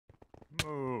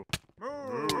Hello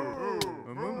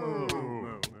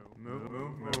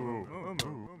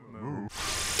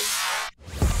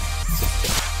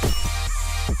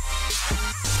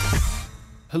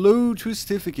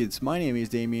Twistificates, my name is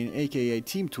Damien aka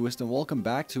Team Twist and welcome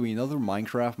back to another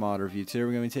Minecraft mod review. Today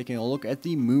we're going to be taking a look at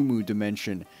the Moo Moo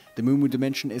Dimension. The Moo Moo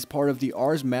Dimension is part of the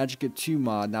Ars Magica 2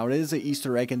 mod. Now it is an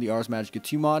Easter egg in the Ars Magica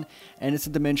 2 mod and it's a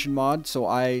dimension mod, so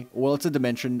it's a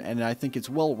dimension and I think it's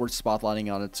well worth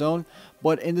spotlighting on its own.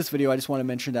 But in this video I just want to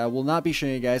mention that I will not be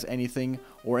showing you guys anything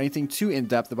too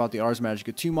in-depth about the Ars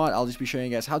Magica 2 mod. I'll just be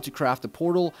showing you guys how to craft a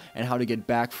portal and how to get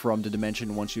back from the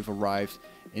dimension once you've arrived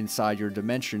inside your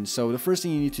dimension. So the first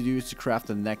thing you need to do is to craft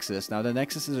the NEXUS. Now the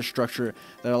NEXUS is a structure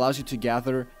that allows you to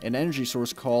gather an energy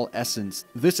source called essence.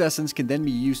 This essence can then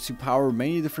be used to power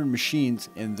many different machines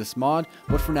in this mod,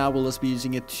 but for now we'll just be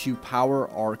using it to power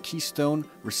our keystone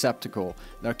receptacle.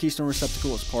 Now our keystone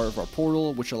receptacle is part of our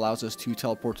portal, which allows us to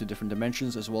teleport to different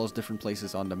dimensions as well as different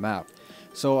places on the map.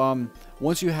 So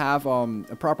once you have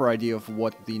a proper idea of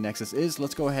what the NEXUS is,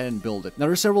 let's go ahead and build it. Now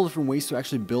there's several different ways to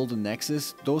actually build a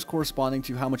NEXUS, those corresponding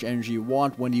to how much energy you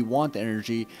want, when you want the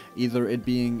energy, either it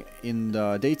being in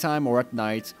the daytime or at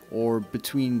night, or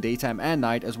between daytime and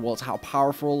night, as well as how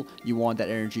powerful you want that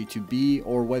energy to be,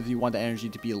 or whether you want the energy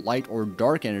to be light or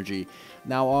dark energy.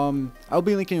 Now I'll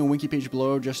be linking a wiki page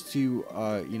below just to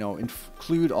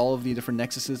include all of the different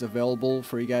NEXUSes available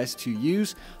for you guys to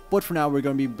use. But for now we're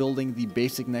going to be building the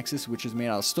basic NEXUS, which is made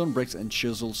out of stone bricks and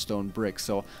chiseled stone bricks.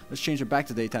 So let's change it back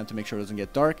to daytime to make sure it doesn't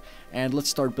get dark, and let's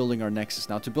start building our NEXUS.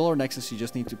 Now to build our NEXUS you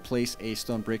just need to place a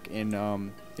stone brick in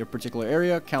your particular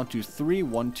area, count to 3,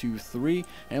 1, 2, 3,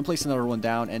 and place another one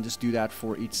down, and just do that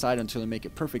for each side until you make a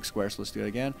perfect square. So let's do it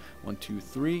again, 1, 2,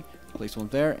 3, place one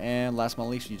there, and last but not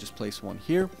least you just place one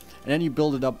here, and then you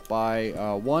build it up by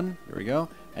 1, there we go,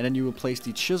 and then you will place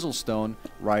the chisel stone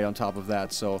right on top of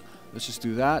that. So let's just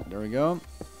do that, there we go,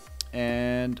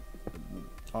 and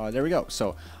there we go.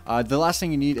 So the last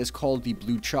thing you need is called the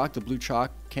blue chalk. The blue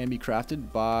chalk can be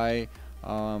crafted by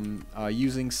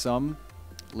using some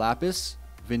lapis,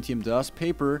 vintium dust,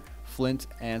 paper, flint,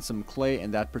 and some clay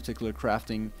in that particular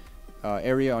crafting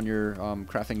area on your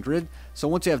crafting grid. So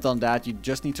once you have done that, you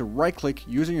just need to right click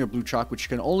using your blue chalk, which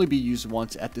can only be used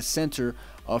once at the center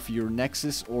of your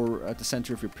NEXUS or at the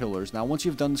center of your pillars. Now once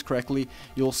you've done this correctly,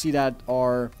 you'll see that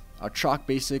our chalk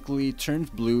basically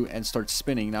turns blue and starts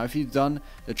spinning. Now if you've done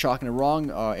the chalk in the wrong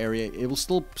area, it will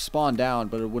still spawn down,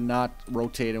 but it will not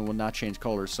rotate and will not change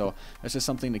colors. So that's just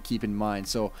something to keep in mind.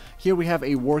 So here we have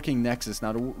a working NEXUS.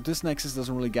 Now this NEXUS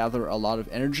doesn't really gather a lot of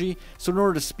energy, so in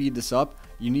order to speed this up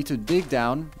you need to dig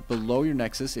down below your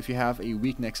NEXUS if you have a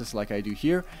weak NEXUS like I do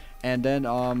here, and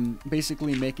then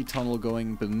basically make a tunnel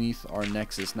going beneath our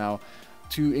NEXUS. Now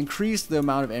to increase the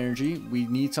amount of energy, we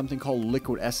need something called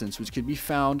liquid essence, which can be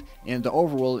found in the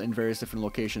overworld in various different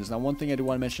locations. Now one thing I do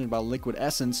want to mention about liquid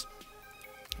essence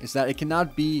is that it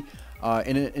cannot be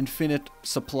in an infinite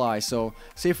supply. So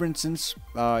say for instance,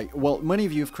 well, many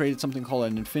of you have created something called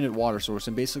an infinite water source,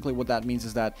 and basically what that means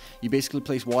is that you basically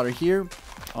place water here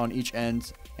on each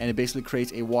end and it basically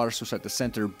creates a water source at the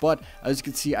center. But as you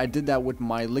can see, I did that with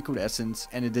my liquid essence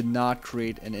and it did not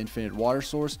create an infinite water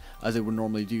source as it would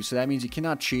normally do. So that means you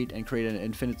cannot cheat and create an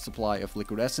infinite supply of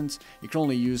liquid essence. You can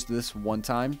only use this one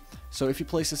time. So if you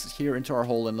place this here into our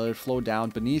hole and let it flow down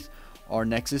beneath our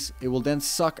NEXUS, it will then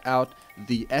suck out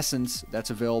the essence that's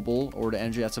available, or the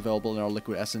energy that's available in our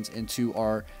liquid essence, into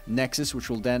our NEXUS, which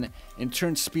will then in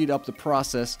turn speed up the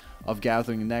process of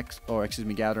gathering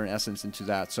gathering essence into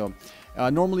that. So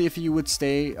normally if you would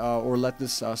stay or let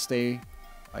this stay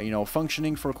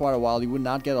functioning for quite a while, you would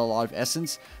not get a lot of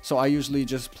essence. So I usually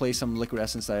just place some liquid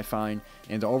essence that I find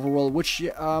in the overworld, which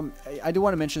I do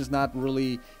want to mention is not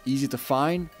really easy to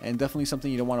find, and definitely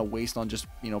something you don't want to waste on just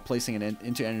placing it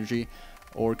into energy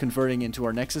or converting into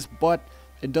our NEXUS. But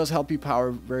it does help you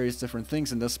power various different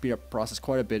things and does speed up the process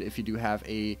quite a bit if you do have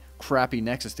a crappy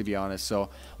NEXUS, to be honest. So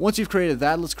once you've created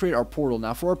that, let's create our portal.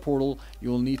 Now for our portal, you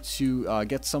will need to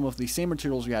get some of the same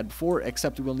materials we had before,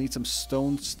 except we'll need some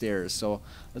stone stairs. So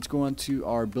let's go on to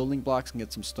our building blocks and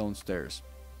get some stone stairs.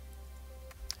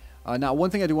 Now one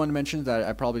thing I do want to mention that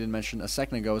I probably didn't mention a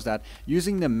second ago is that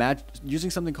using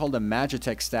something called the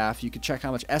Magitech staff, you can check how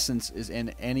much essence is in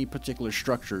any particular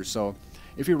structure. So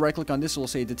if you right click on this, it will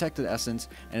say detected essence,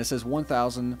 and it says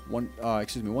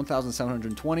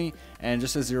 1720, and it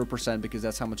just says 0% because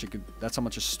that's how much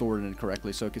is stored in it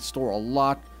correctly. So it could store a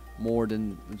lot more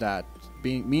than that,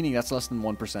 meaning that's less than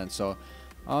 1%. So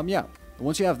yeah,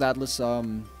 once you have that, let's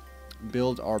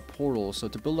build our portal. So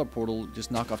to build our portal,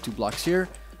 just knock off 2 blocks here,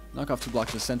 knock off 2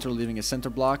 blocks to the center, leaving a center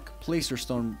block. Place your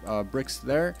stone bricks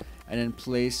there, and then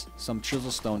place some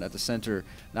chisel stone at the center.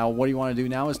 Now what you want to do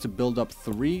now is to build up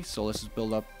 3. So let's just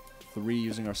build up 3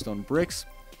 using our stone bricks,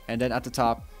 and then at the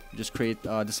top just create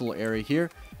this little area here,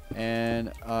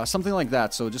 and something like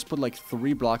that. So just put like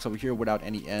 3 blocks over here without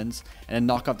any ends, and then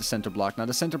knock off the center block. Now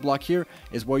the center block here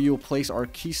is where you'll place our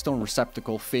keystone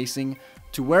receptacle, facing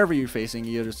to wherever you're facing.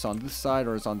 Either it's on this side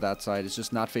or it's on that side. It's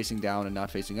just not facing down and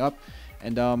not facing up.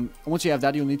 And once you have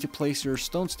that, you'll need to place your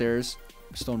stone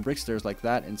brick stairs like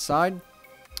that inside.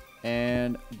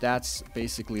 And that's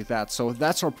basically that. So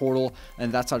that's our portal,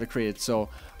 and that's how to create it. So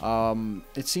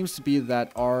it seems to be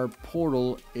that our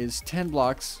portal is 10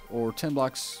 blocks or 10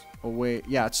 blocks away.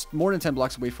 Yeah, it's more than 10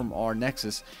 blocks away from our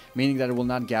nexus, meaning that it will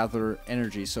not gather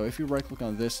energy. So if you right click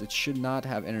on this, it should not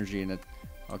have energy in it.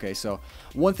 Okay, so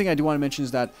one thing I do want to mention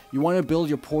is that you want to build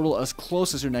your portal as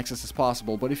close as your nexus as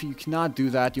possible, but if you cannot do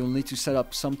that, you'll need to set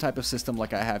up some type of system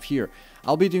like I have here.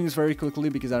 I'll be doing this very quickly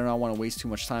because I do not want to waste too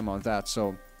much time on that.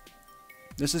 So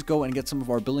let's just go and get some of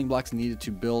our building blocks needed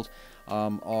to build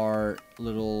our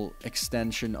little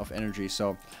extension of energy.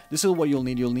 So this is what you'll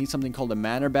need. You'll need something called a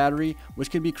mana battery, which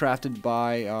can be crafted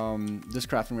by this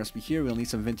crafting recipe here. We'll need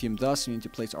some Vintium dust. You need to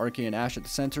place arcane ash at the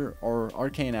center, or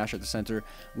arcane ash at the center,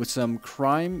 with some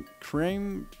crime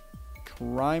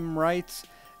rights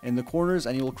in the corners,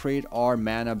 and you'll create our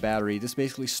mana battery. This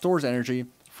basically stores energy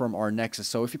from our nexus.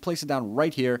 So if you place it down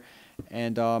right here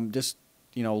and just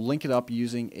link it up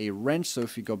using a wrench. So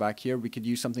if you go back here, we could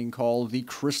use something called the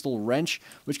crystal wrench,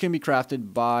 which can be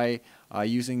crafted by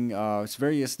using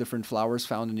various different flowers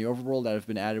found in the overworld that have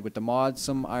been added with the mod.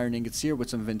 Some iron ingots here with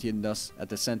some Vintium dust at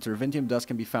the center. Vintium dust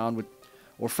can be found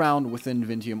within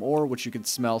Vintium ore, which you can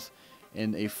smelt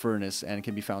in a furnace, and it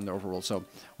can be found in the overworld. So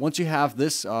once you have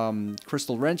this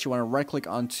crystal wrench, you want to right click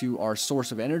onto our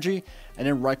source of energy, and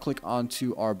then right click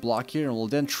onto our block here, and we'll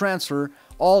then transfer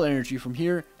all energy from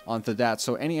here onto that.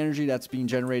 So any energy that's being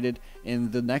generated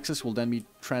in the nexus will then be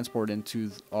transported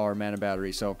into our mana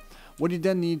battery. So what you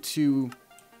then need to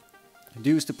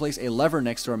do is to place a lever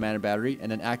next to our mana battery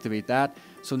and then activate that.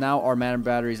 So now our mana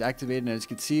battery is activated, and as you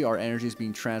can see, our energy is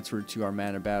being transferred to our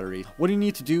mana battery. What you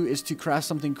need to do is to craft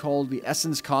something called the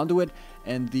essence conduit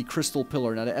and the crystal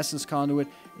pillar. Now the essence conduit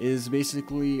is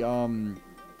basically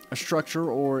a structure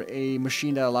or a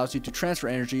machine that allows you to transfer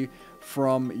energy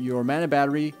from your mana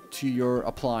battery to your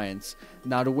appliance.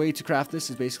 Now the way to craft this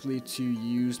is basically to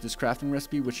use this crafting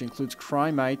recipe, which includes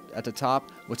chromite at the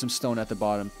top with some stone at the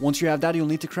bottom. Once you have that, you'll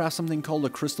need to craft something called a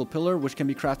crystal pillar, which can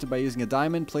be crafted by using a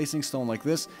diamond, placing stone like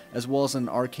this, as well as an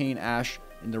arcane ash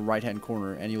in the right hand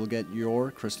corner, and you'll get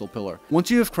your crystal pillar. Once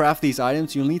you have crafted these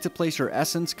items, you'll need to place your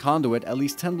essence conduit at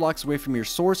least 10 blocks away from your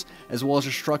source, as well as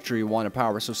your structure you want to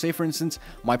power. So say for instance,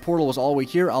 my portal was all the way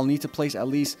here, I'll need to place at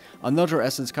least another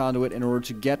essence conduit in order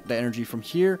to get the energy from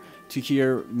here to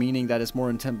here, meaning that it's more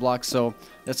than 10 blocks. So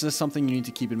that's just something you need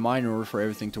to keep in mind in order for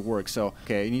everything to work. So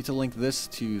okay, you need to link this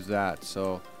to that.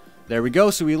 So there we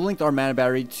go. So we linked our mana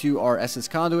battery to our essence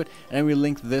conduit, and then we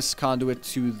linked this conduit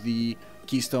to the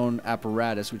keystone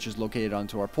apparatus, which is located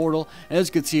onto our portal. And as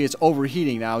you can see, it's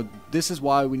overheating. Now this is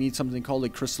why we need something called a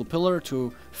crystal pillar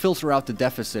to filter out the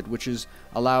deficit, which is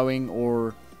allowing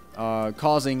or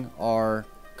causing our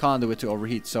conduit to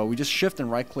overheat. So we just shift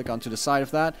and right click onto the side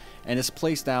of that, and it's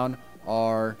placed down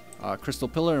our crystal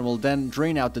pillar, and will then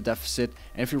drain out the deficit.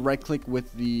 And if you right click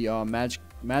with the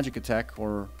Magica tech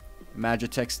or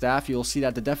Magitech staff, you'll see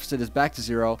that the deficit is back to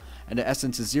 0 and the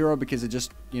essence is 0, because it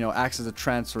just acts as a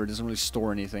transfer. It doesn't really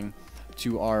store anything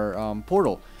to our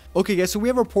portal. Okay guys, so we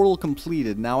have our portal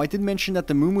completed. Now I did mention that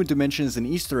the Moo Moo Dimension is an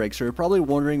Easter egg, so you're probably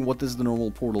wondering, what does the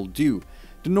normal portal do?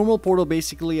 The normal portal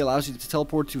basically allows you to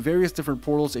teleport to various different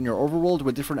portals in your overworld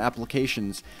with different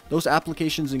applications. Those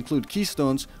applications include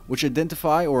keystones, which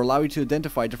identify or allow you to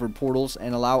identify different portals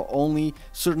and allow only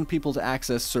certain people to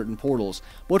access certain portals.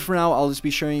 But for now, I'll just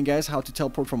be showing you guys how to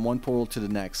teleport from one portal to the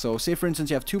next. So say for instance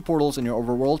you have 2 portals in your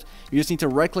overworld, you just need to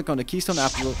right click on the keystone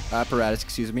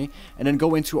apparatus, and then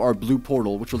go into our blue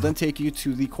portal, which will then take you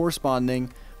to the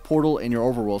corresponding portal in your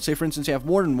overworld. Say for instance you have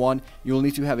more than one, you will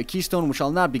need to have a keystone, which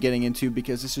I'll not be getting into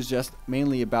because this is just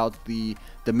mainly about the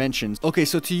dimensions. Okay,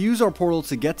 so to use our portal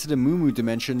to get to the Moo Moo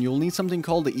Dimension, you'll need something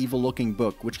called the evil looking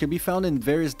book, which can be found in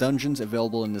various dungeons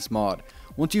available in this mod.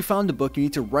 Once you found the book, you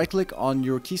need to right click on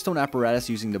your keystone apparatus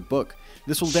using the book.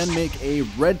 This will then make a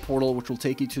red portal, which will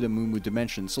take you to the Moo Moo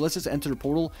Dimension. So let's just enter the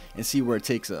portal and see where it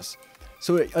takes us.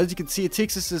 So as you can see, it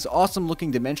takes us this awesome looking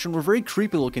dimension, or very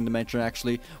creepy looking dimension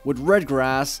actually, with red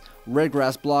grass, red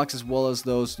grass blocks, as well as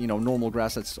those, you know, normal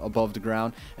grass that's above the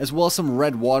ground, as well as some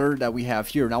red water that we have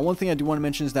here. Now, one thing I do want to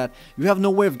mention is that you have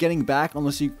no way of getting back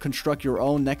unless you construct your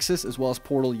own Nexus as well as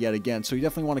portal yet again. So you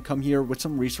definitely want to come here with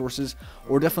some resources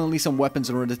or definitely some weapons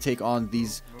in order to take on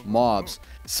these mobs.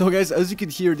 So guys, as you can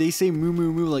hear, they say moo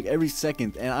moo moo like every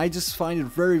second, and I just find it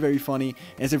very, very funny,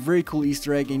 and it's a very cool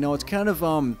Easter egg. You know, it's kind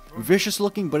of vicious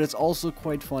looking, but it's also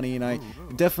quite funny, and I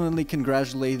definitely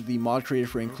congratulate the mod creator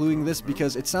for including this,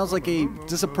 because it sounds like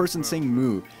just a person saying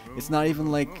moo. It's not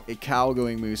even like a cow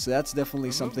going moo, so that's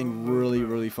definitely something really,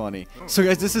 really funny. So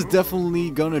guys, this is definitely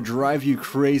gonna drive you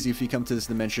crazy if you come to this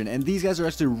dimension, and these guys are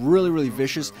actually really, really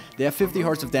vicious. They have 50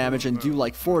 hearts of damage and do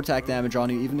like 4 attack damage on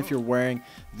you, even if you're wearing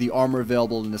the armor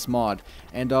available in this mod.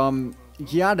 And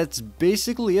yeah, that's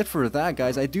basically it for that,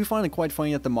 guys. I do find it quite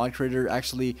funny that the mod creator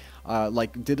actually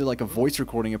like did like a voice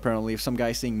recording apparently of some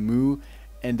guy saying moo,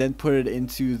 and then put it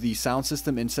into the sound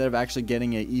system instead of actually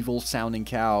getting an evil sounding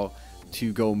cow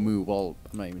to go moo. Well,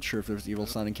 I'm not even sure if there's evil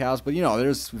sounding cows, but you know,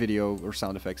 there's video or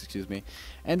sound effects, excuse me.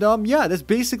 And yeah, that's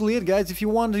basically it, guys. If you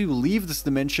want to leave this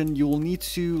dimension, you will need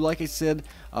to, like I said,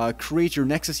 create your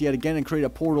Nexus yet again and create a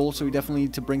portal. So you definitely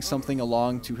need to bring something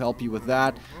along to help you with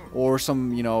that, or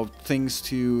some, you know, things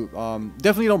to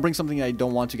definitely don't bring something that I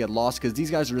don't want to get lost, because these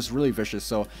guys are just really vicious.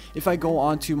 So if I go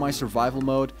on to my survival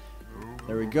mode,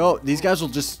 there we go, these guys will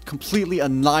just completely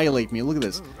annihilate me. Look at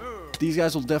this. These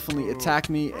guys will definitely attack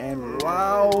me, and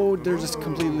wow, they're just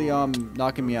completely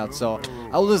knocking me out. So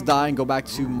I will just die and go back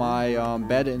to my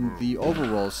bed in the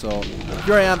overworld. So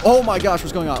here I am. Oh my gosh,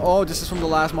 what's going on? Oh, this is from the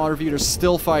last mod review. They're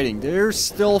still fighting. They're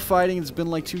still fighting. It's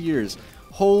been like 2 years.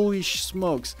 Holy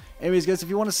smokes. Anyways, guys, if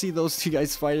you want to see those two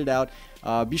guys fight it out,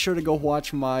 be sure to go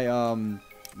watch my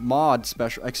mod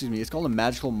special, excuse me, it's called a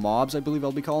magical mobs, I believe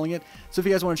I'll be calling it. So if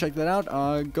you guys want to check that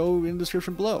out, go in the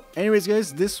description below. Anyways,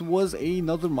 guys, this was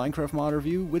another Minecraft mod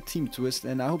review with Team Twist,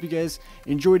 and I hope you guys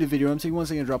enjoyed the video. I'm saying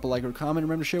once again, drop a like or a comment.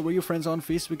 Remember to share with your friends on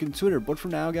Facebook and Twitter. But for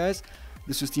now, guys,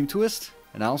 this was Team Twist,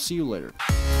 and I'll see you later.